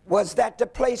was that the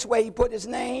place where he put his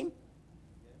name?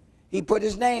 He put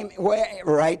his name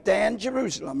right there in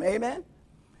Jerusalem. Amen?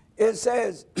 It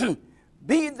says,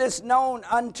 be this known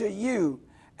unto you,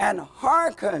 and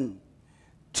hearken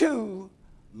to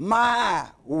my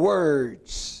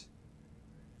words.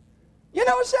 You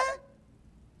know what I'm saying?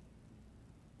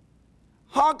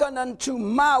 Hearken unto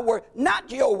my word,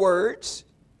 not your words.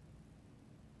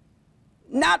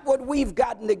 Not what we've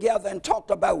gotten together and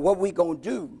talked about what we're going to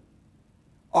do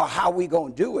or how we're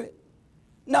going to do it.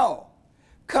 No.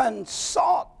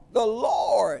 Consult the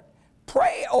Lord.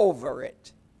 Pray over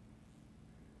it.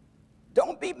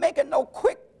 Don't be making no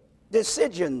quick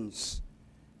decisions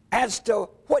as to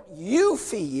what you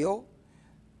feel.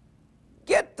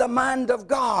 Get the mind of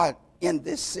God in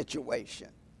this situation.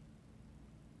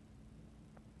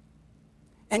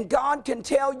 And God can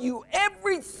tell you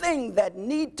everything that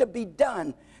need to be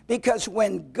done, because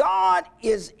when God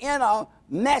is in a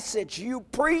message you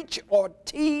preach or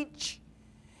teach,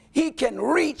 he can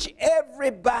reach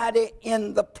everybody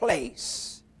in the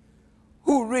place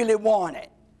who really want it.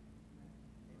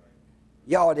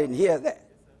 Y'all didn't hear that.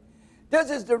 This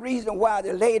is the reason why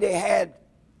the lady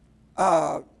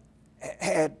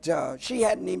she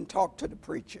hadn't even talked to the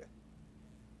preacher.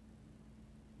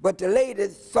 But the lady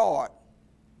thought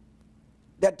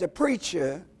that the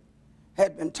preacher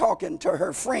had been talking to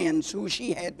her friends who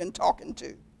she had been talking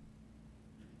to.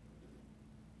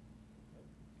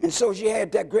 And so she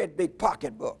had that great big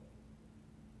pocketbook.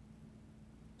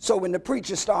 So when the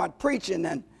preacher started preaching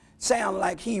and sound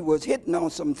like he was hitting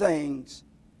on some things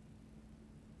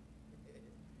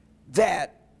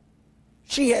that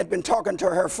she had been talking to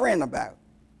her friend about.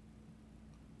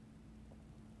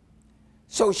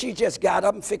 So she just got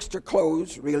up and fixed her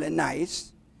clothes really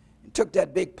nice, and took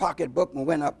that big pocketbook and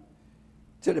went up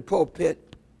to the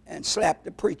pulpit and slapped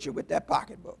the preacher with that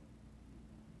pocketbook.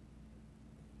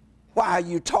 Why are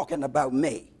you talking about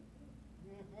me?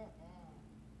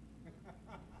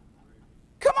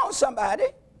 Come on, somebody.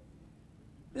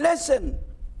 Listen,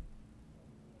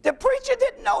 the preacher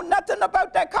didn't know nothing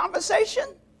about that conversation.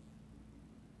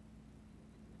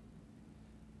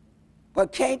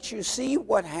 But can't you see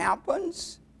what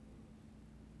happens?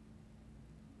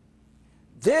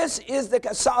 This is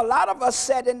so a lot of us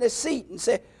sat in the seat and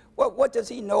said, well, what does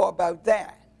he know about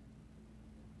that?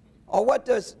 Or what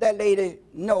does that lady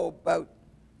know about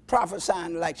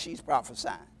prophesying like she's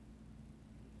prophesying?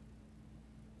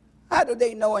 How do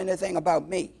they know anything about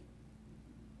me?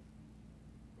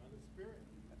 By the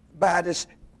Spirit. By this,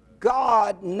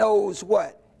 God knows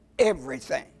what?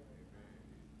 Everything.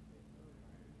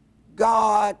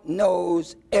 God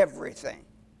knows everything.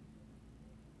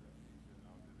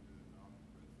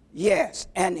 Yes,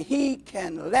 and he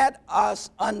can let us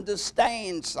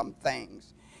understand some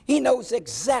things. He knows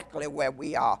exactly where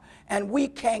we are, and we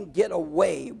can't get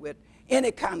away with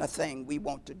any kind of thing we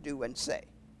want to do and say.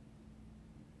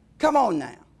 Come on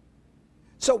now.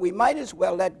 So we might as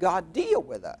well let God deal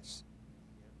with us.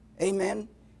 Amen.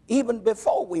 Even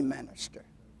before we minister.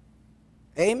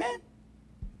 Amen.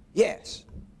 Yes.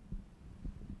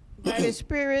 By the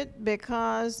Spirit,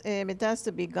 because it has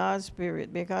to be God's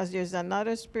Spirit, because there's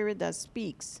another spirit that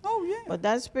speaks. Oh, yeah. But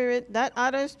that spirit, that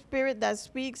other spirit that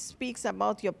speaks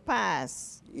about your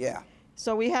past. Yeah.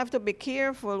 So we have to be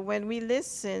careful when we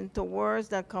listen to words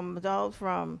that come out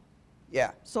from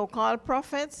so-called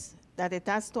prophets, that it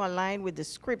has to align with the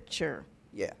scripture.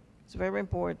 Yeah. It's very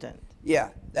important. Yeah,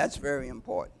 that's very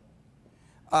important.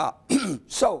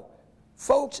 So,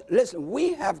 folks, listen,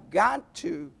 we have got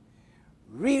to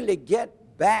really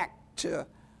get back to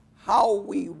how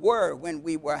we were when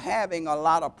we were having a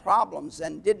lot of problems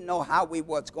and didn't know how we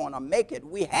was going to make it.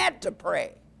 We had to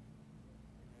pray.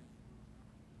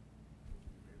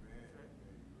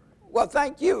 Well,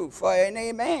 thank you for an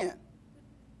amen.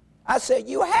 I said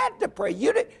you had to pray.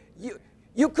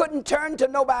 You couldn't turn to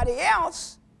nobody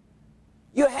else.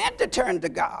 You had to turn to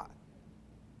God.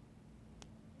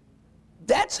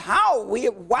 That's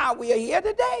why we are here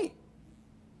today.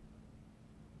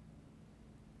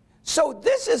 So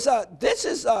this is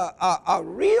a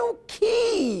real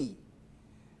key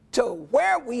to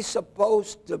where we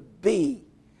supposed to be.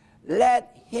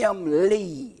 Let him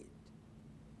lead.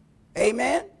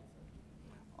 Amen.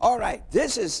 All right.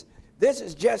 This is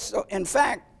just so. In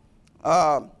fact,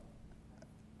 now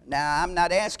I'm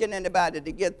not asking anybody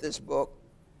to get this book,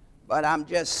 but I'm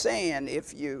just saying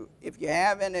if you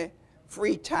have any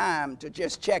free time to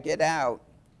just check it out.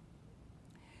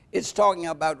 It's talking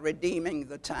about redeeming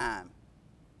the time.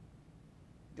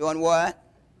 Doing what?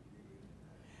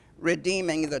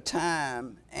 Redeeming the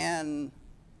time. And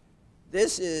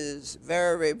this is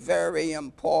very, very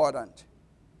important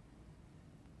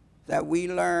that we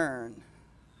learn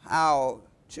how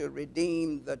to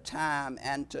redeem the time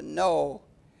and to know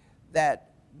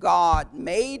that God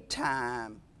made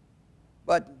time,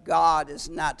 but God is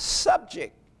not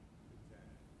subject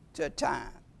to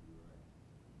time.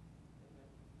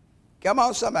 Come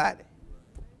on, somebody.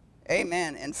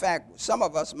 Amen. In fact, some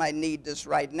of us might need this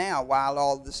right now while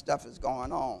all this stuff is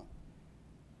going on.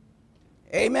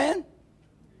 Amen.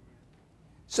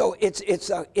 So it's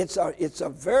a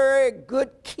very good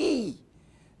key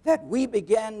that we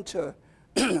begin to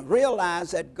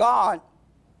realize that God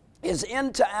is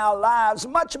into our lives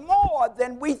much more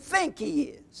than we think he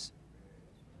is.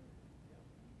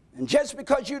 And just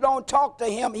because you don't talk to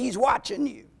him, he's watching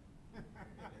you.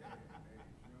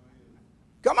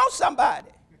 Come on, somebody.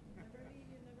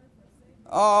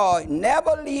 Oh,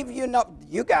 never leave you,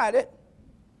 you got it.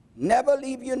 Never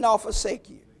leave you nor forsake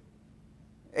you.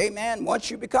 Amen.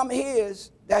 Once you become his,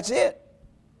 that's it.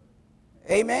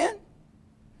 Amen.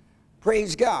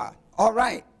 Praise God. All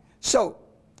right. So,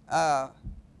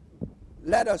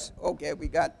 let us, okay, we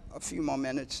got a few more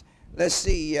minutes. Let's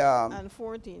see. And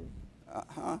 14.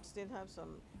 Still have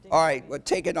some. All right, well,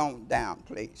 take it on down,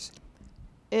 please.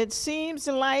 It seems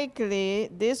likely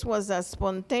this was a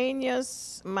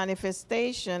spontaneous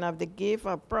manifestation of the gift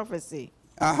of prophecy.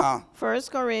 1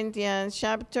 Corinthians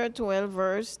chapter 12,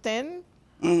 verse 10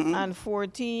 and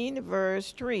 14,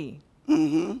 verse 3.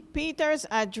 Peter's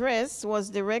address was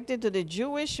directed to the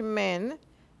Jewish men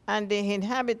and the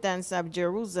inhabitants of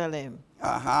Jerusalem.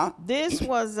 This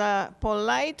was a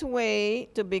polite way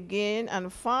to begin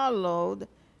and followed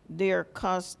their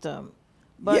custom.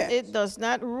 But it does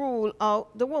not rule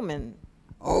out the woman.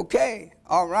 Okay,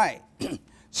 all right.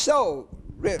 So,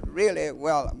 really,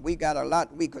 well, we got a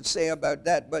lot we could say about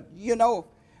that. But, you know,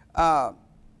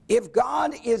 if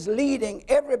God is leading,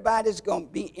 everybody's going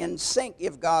to be in sync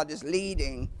if God is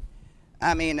leading.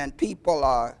 I mean, and people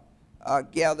are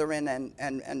gathering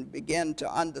and begin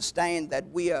to understand that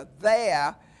we are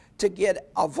there to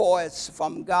get a voice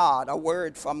from God, a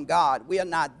word from God. We are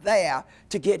not there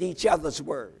to get each other's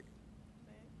word.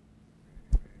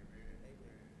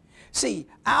 See,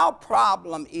 our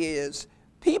problem is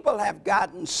people have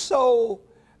gotten so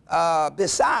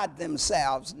beside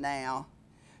themselves now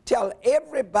till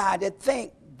everybody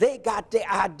think they got the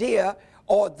idea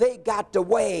or they got the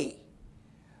way.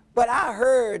 But I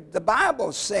heard the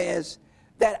Bible says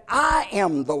that I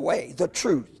am the way, the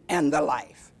truth, and the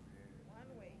life.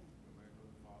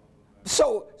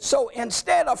 So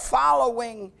instead of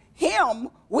following him,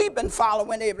 we've been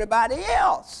following everybody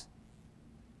else.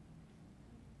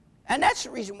 And that's the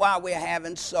reason why we're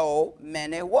having so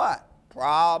many what?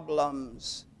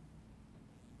 Problems.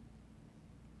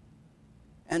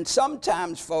 And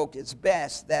sometimes, folk, it's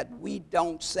best that we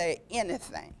don't say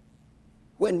anything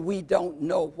when we don't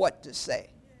know what to say.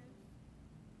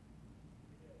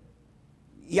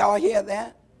 Y'all hear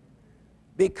that?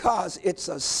 Because it's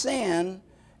a sin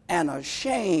and a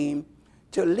shame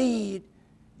to lead,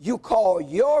 you call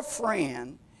your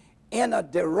friend, in a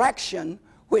direction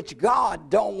which God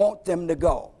don't want them to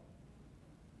go.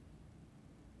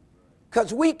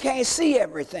 Because we can't see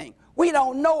everything. We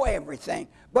don't know everything.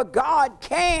 But God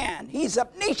can. He's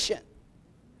omniscient.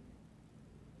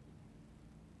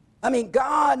 I mean,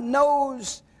 God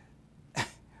knows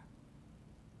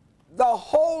the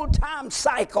whole time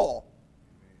cycle.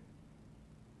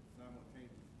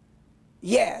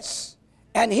 Yes.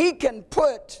 And he can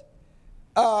put,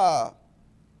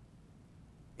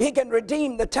 he can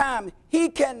redeem the time. He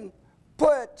can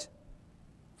put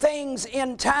things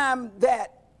in time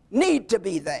that need to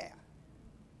be there.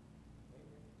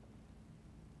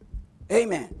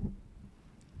 Amen.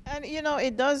 And you know,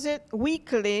 it does it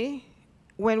weekly.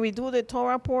 When we do the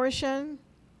Torah portion,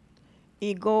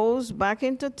 it goes back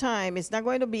into time. It's not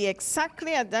going to be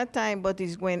exactly at that time, but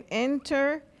it's going to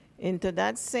enter into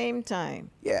that same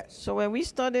time. Yes. So when we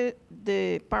study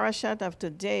the parashat of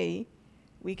today,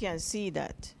 we can see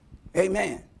that.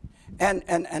 Amen. And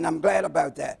I'm glad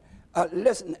about that.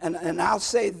 Listen, and I'll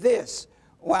say this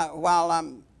while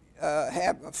I'm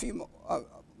have a few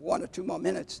 1 or 2 more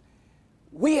minutes.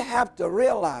 We have to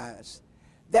realize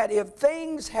that if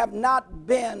things have not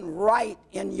been right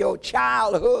in your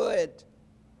childhood,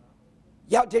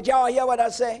 did y'all hear what I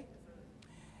say?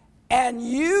 And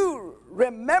you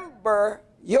remember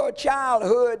your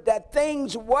childhood that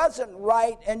things wasn't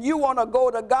right and you want to go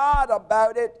to God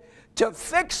about it to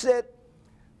fix it,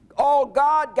 all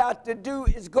God got to do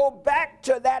is go back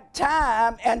to that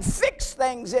time and fix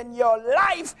things in your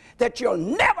life that you'll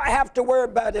never have to worry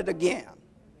about it again.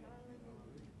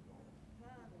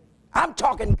 I'm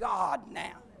talking God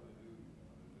now.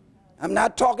 I'm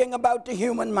not talking about the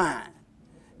human mind.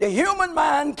 The human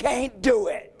mind can't do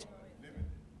it.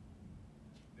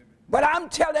 But I'm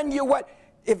telling you what,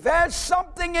 if there's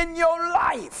something in your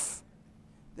life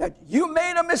that you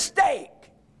made a mistake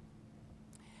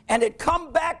and it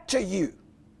come back to you,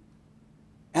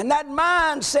 and that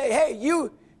mind say, hey,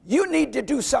 you need to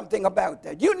do something about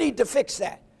that. You need to fix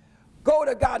that. Go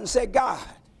to God and say, God,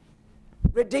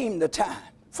 redeem the time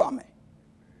for me.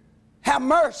 Have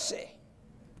mercy.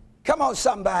 Come on,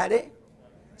 somebody.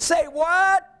 Say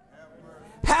what?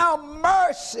 Have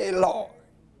mercy, Lord.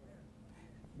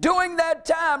 During that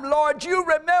time, Lord, you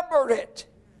remember it.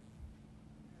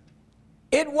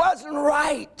 It wasn't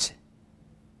right.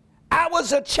 I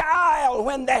was a child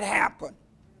when that happened.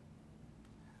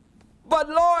 But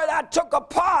Lord, I took a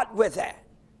part with that.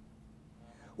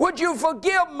 Would you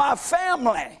forgive my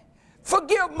family?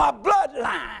 Forgive my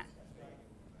bloodline.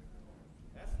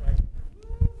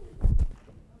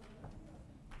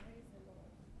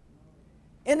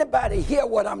 Anybody hear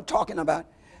what I'm talking about?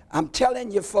 I'm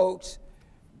telling you folks,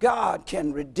 God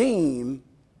can redeem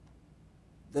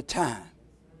the time.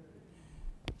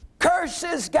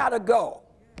 Curses gotta go.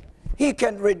 He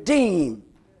can redeem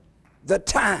the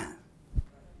time.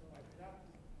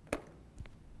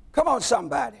 Come on,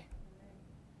 somebody.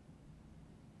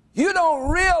 You don't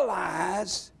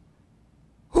realize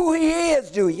who he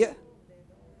is, do you?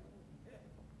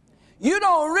 You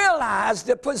don't realize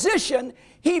the position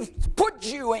he put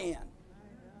you in.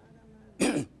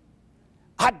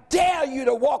 I dare you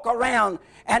to walk around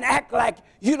and act like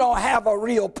you don't have a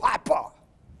real papa.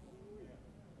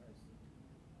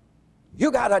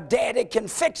 You got a daddy can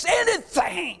fix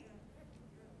anything.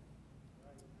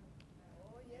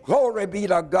 Glory be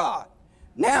to God.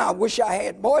 Now I wish I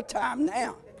had more time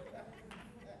now.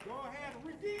 Go ahead and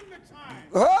redeem the time.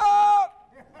 Oh,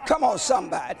 come on,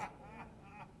 somebody.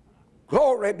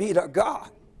 Glory be to God.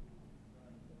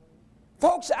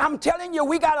 Folks, I'm telling you,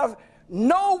 we got to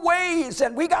know ways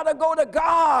and we got to go to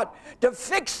God to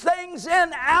fix things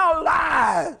in our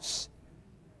lives.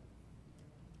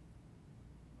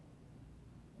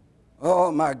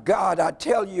 Oh, my God, I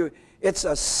tell you, it's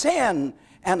a sin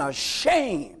and a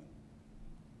shame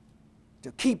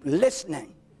to keep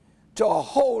listening to a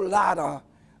whole lot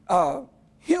of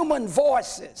human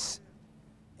voices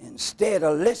instead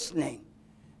of listening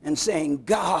and saying,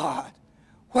 God,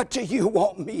 what do you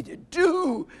want me to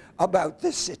do about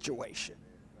this situation?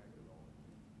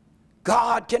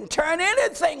 God can turn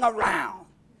anything around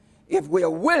if we're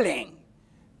willing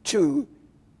to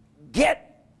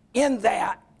get in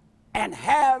there and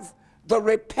have the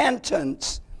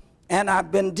repentance And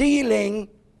I've been dealing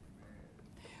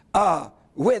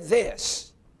with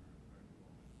this.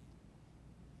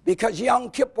 Because Yom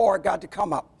Kippur got to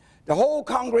come up. The whole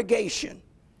congregation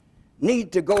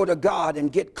need to go to God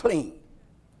and get clean.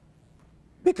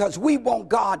 Because we want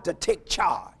God to take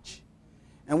charge.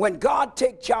 And when God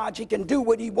takes charge, he can do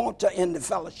what he wants to in the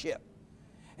fellowship.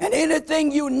 And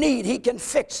anything you need, he can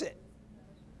fix it.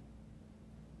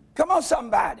 Come on,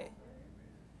 somebody.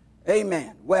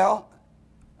 Amen. Well,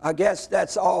 I guess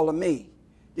that's all of me.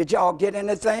 Did y'all get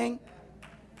anything?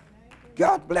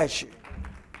 God bless you.